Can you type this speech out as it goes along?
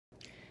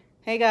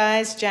Hey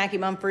guys, Jackye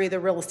Mumphrey, the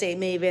real estate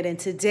maven, and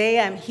today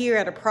I'm here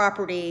at a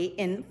property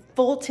in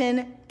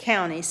Fulton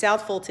County,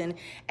 South Fulton,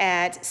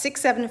 at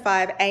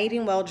 675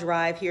 Aidingwell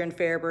Drive here in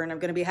Fairburn. I'm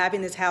going to be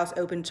having this house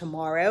open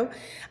tomorrow.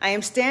 I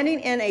am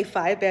standing in a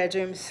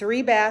 5-bedroom,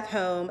 3-bath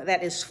home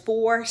that is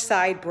 4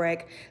 side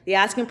brick. The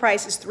asking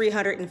price is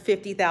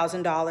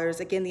 $350,000.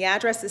 Again, the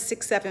address is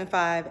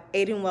 675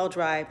 Aidingwell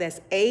Drive.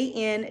 That's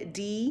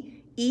ANDENWELL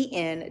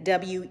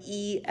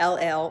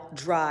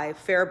Drive,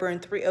 Fairburn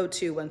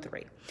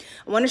 30213.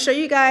 I want to show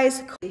you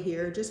guys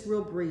here, just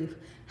real brief,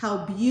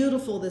 how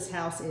beautiful this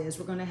house is.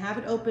 We're going to have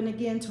it open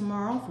again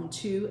tomorrow from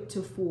 2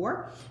 to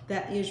 4.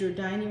 That is your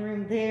dining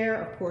room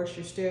there. Of course,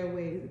 your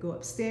stairway to go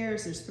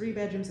upstairs. There's 3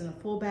 bedrooms and a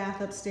full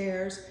bath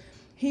upstairs.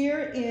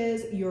 Here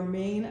is your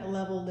main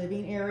level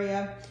living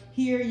area.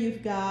 Here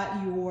you've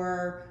got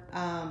your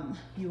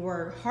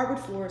hardwood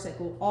floors that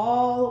go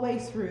all the way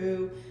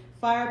through.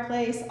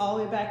 Fireplace all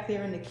the way back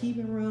there in the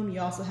keeping room. You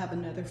also have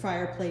another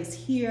fireplace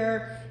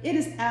here. It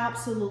is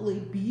absolutely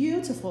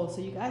beautiful.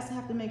 So you guys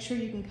have to make sure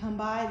you can come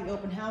by the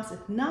open house.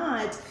 If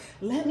not,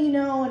 let me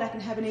know and I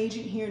can have an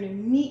agent here to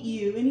meet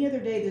you any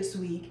other day this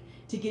week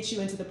to get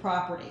you into the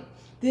property.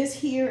 This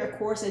here, of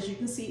course, as you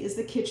can see, is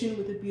the kitchen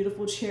with the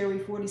beautiful cherry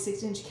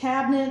 46-inch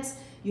cabinets.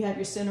 You have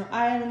your center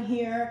island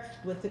here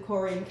with the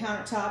Korean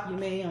countertop. You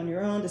may on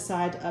your own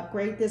decide to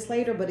upgrade this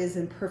later, but is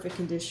in perfect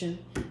condition,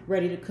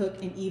 ready to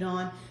cook and eat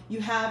on. You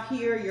have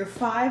here your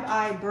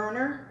 5-eye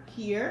burner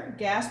here,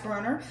 gas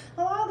burner.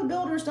 A lot of the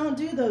builders don't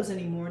do those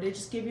anymore. They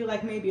just give you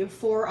like maybe a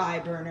 4-eye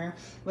burner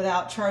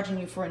without charging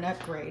you for an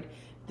upgrade.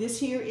 This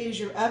here is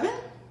your oven.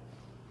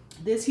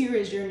 This here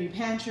is your new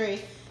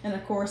pantry. And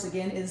of course,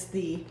 again, is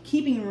the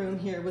keeping room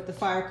here with the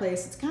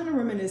fireplace. It's kind of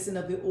reminiscent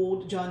of the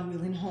old John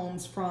Wheeling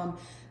homes from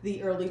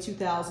the early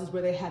 2000s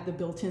where they had the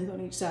built-ins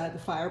on each side of the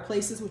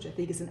fireplaces, which I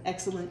think is an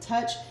excellent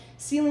touch.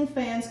 Ceiling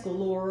fans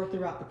galore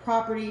throughout the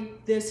property.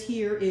 This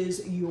here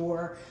is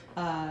your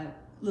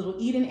little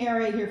eating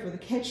area here for the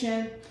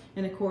kitchen.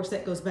 And of course,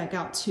 that goes back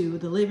out to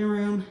the living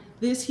room.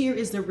 This here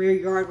is the rear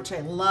yard, which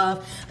I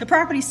love. The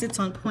property sits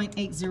on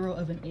 0.80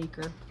 of an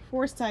acre,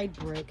 4-side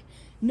brick.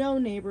 No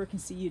neighbor can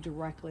see you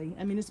directly.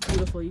 I mean, it's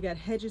beautiful. You got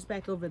hedges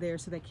back over there,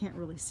 so they can't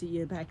really see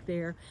you back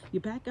there. You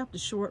back up the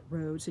short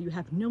road, so you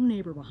have no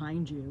neighbor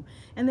behind you.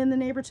 And then the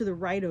neighbor to the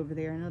right over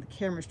there, I know the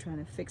camera's trying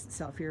to fix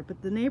itself here,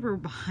 but the neighbor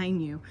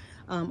behind you,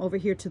 over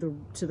here to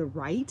the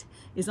right,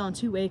 is on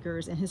 2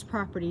 acres, and his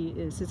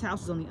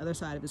house is on the other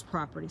side of his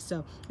property.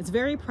 So it's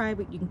very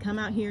private. You can come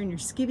out here in your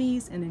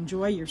skivvies and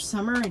enjoy your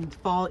summer and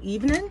fall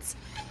evenings.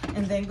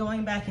 And then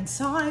going back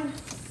inside,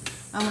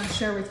 I'm going to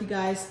share with you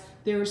guys,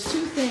 there's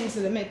 2 things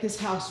that make this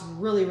house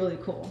really, really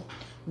cool.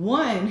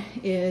 One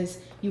is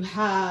you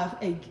have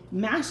a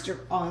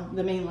master on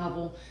the main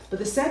level, but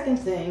the second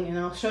thing, and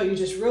I'll show you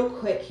just real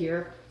quick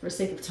here for the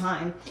sake of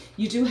time,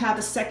 you do have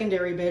a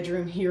secondary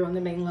bedroom here on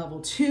the main level.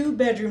 2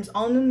 bedrooms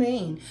on the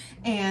main,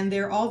 and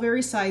they're all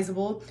very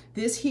sizable.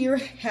 This here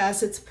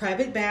has its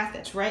private bath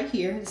that's right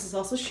here. This is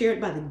also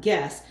shared by the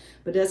guests,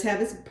 but does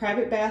have its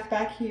private bath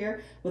back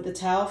here with the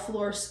tile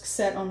floor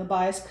set on the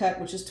bias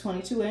cut, which is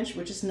 22-inch,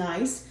 which is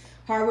nice.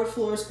 Hardwood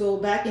floors go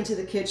back into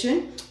the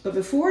kitchen, but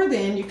before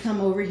then you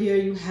come over here,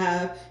 you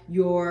have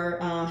your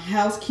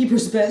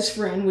housekeeper's best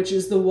friend, which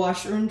is the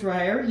washer and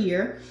dryer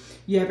here.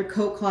 You have a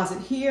coat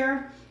closet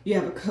here. You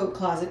have a coat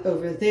closet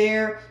over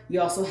there.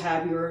 You also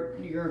have your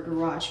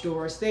garage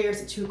doors.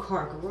 There's a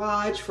 2-car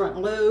garage, front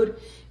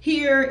load.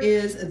 Here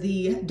is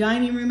the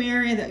dining room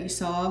area that you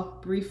saw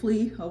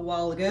briefly a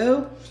while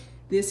ago.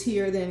 This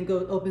here then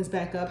opens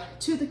back up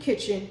to the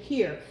kitchen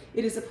here.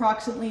 It is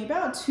approximately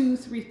about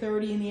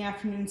 3:30 in the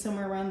afternoon,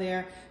 somewhere around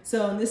there.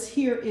 So this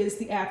here is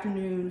the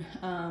afternoon,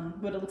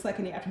 what it looks like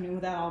in the afternoon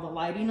without all the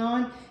lighting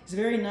on. It's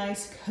very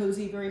nice,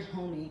 cozy, very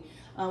homey,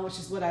 which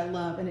is what I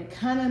love. And it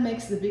kind of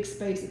makes the big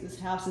space that this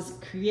house is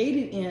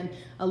created in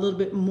a little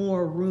bit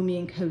more roomy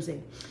and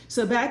cozy.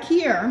 So back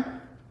here,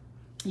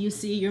 you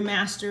see your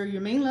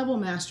main level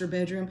master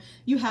bedroom.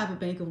 You have a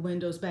bank of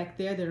windows back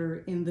there that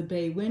are in the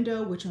bay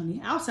window, which on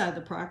the outside of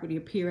the property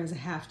appear as a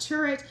half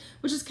turret,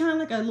 which is kind of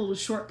like a little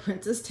short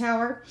princess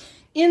tower.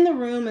 In the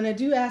room, and I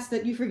do ask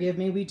that you forgive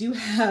me, we do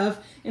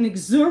have an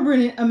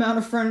exorbitant amount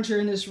of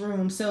furniture in this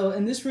room. So,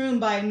 and this room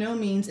by no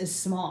means is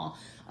small.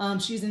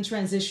 She's in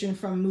transition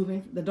from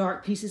moving the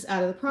dark pieces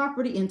out of the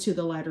property into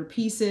the lighter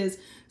pieces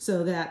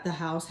so that the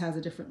house has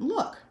a different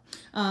look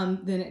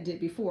than it did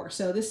before.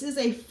 So this is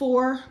a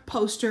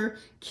 4-poster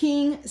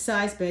king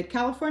size bed,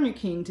 California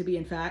king to be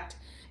in fact.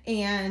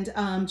 And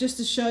just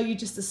to show you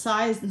just the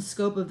size and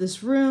scope of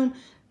this room,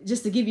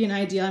 just to give you an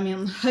idea, I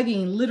mean,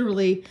 I'm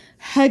literally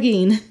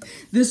hugging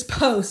this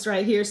post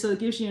right here. So it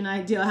gives you an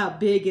idea how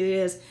big it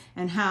is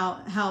and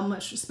how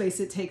much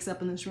space it takes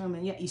up in this room.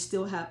 And yet you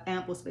still have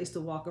ample space to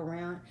walk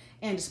around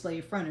and display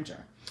your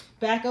furniture.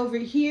 Back over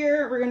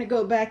here, we're gonna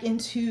go back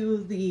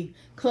into the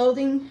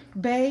clothing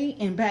bay,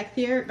 and back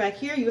here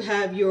you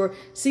have your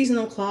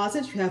seasonal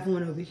closets. You have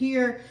one over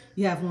here,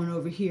 you have one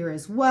over here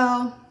as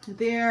well,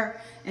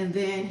 there, and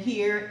then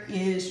here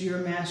is your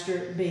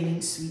master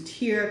bathing suite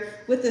here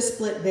with the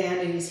split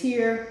vanities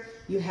here.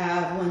 You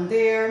have one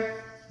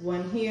there,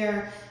 one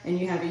here, and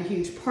you have a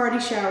huge party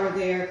shower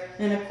there.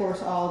 And of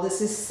course, all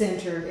this is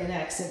centered and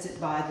accented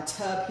by the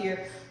tub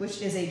here,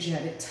 which is a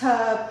jetted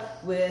tub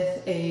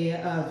with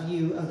a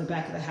view of the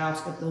back of the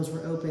house if those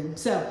were open.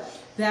 So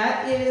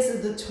that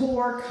is the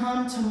tour.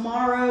 Come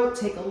tomorrow,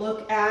 take a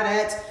look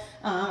at it.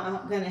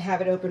 I'm going to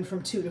have it open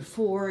from 2 to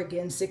 4.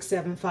 Again,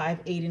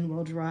 675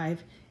 Aidenville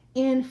Drive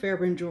in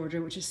Fairburn,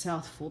 Georgia, which is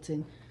South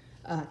Fulton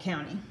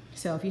County.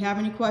 So if you have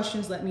any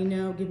questions, let me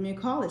know. Give me a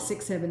call at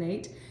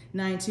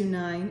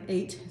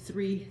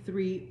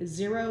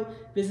 678-929-8330.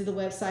 Visit the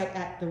website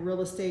at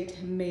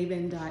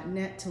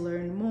therealestatemaven.net to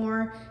learn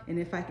more. And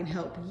if I can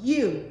help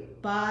you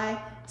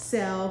buy,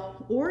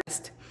 sell, or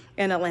invest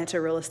in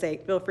Atlanta real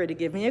estate, feel free to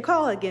give me a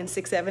call. Again,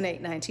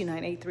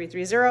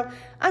 678-929-8330.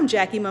 I'm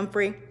Jackye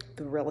Mumphrey,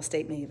 the Real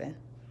Estate Maven.